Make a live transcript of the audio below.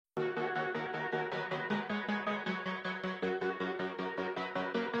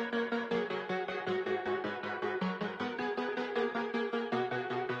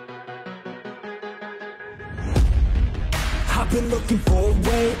I've been looking for a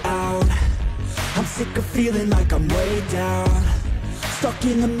way out. I'm sick of feeling like I'm way down, stuck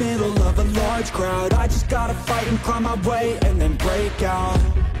in the middle of a large crowd. I just gotta fight and climb my way and then break out.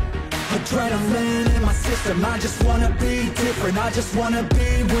 Adrenaline in my system, I just wanna be different, I just wanna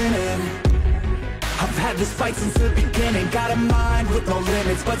be winning. I've had this fight since the beginning, got a mind with no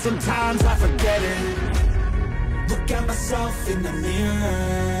limits, but sometimes I forget it. Look at myself in the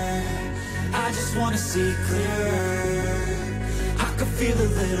mirror, I just wanna see clearer. I can feel a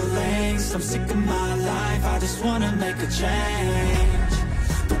little angst, I'm sick of my life, I just wanna make a change.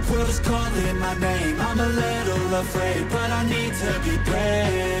 The world is calling my name, I'm a little afraid, but I need to be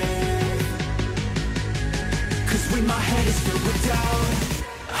brave. Cause when my head is filled with doubt,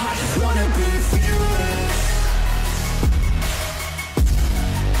 I just wanna be fearless.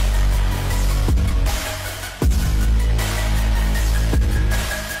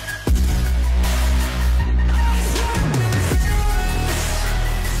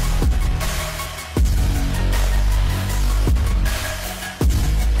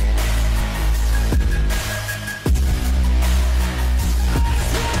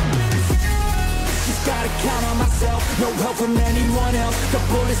 No help from anyone else, the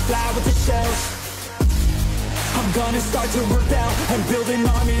bullets fly with the shells. I'm gonna start to rebel and build an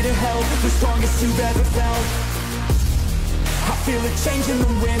army to help, the strongest you've ever felt. I feel a change in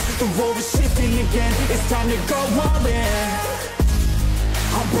the wind, the road is shifting again, it's time to go all in.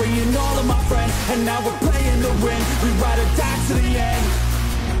 I'm bringing all of my friends, and now we're playing to win, we ride or die to the end.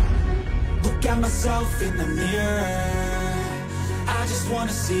 Look at myself in the mirror, I just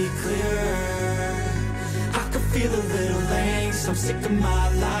wanna see clearer. I can feel a little angst, I'm sick of my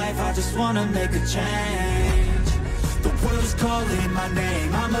life, I just wanna make a change. The world is calling my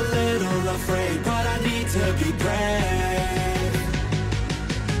name, I'm a little afraid, but I need to be brave.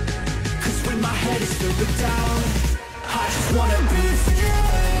 Cause when my head is filled with doubt, I just wanna be fearless.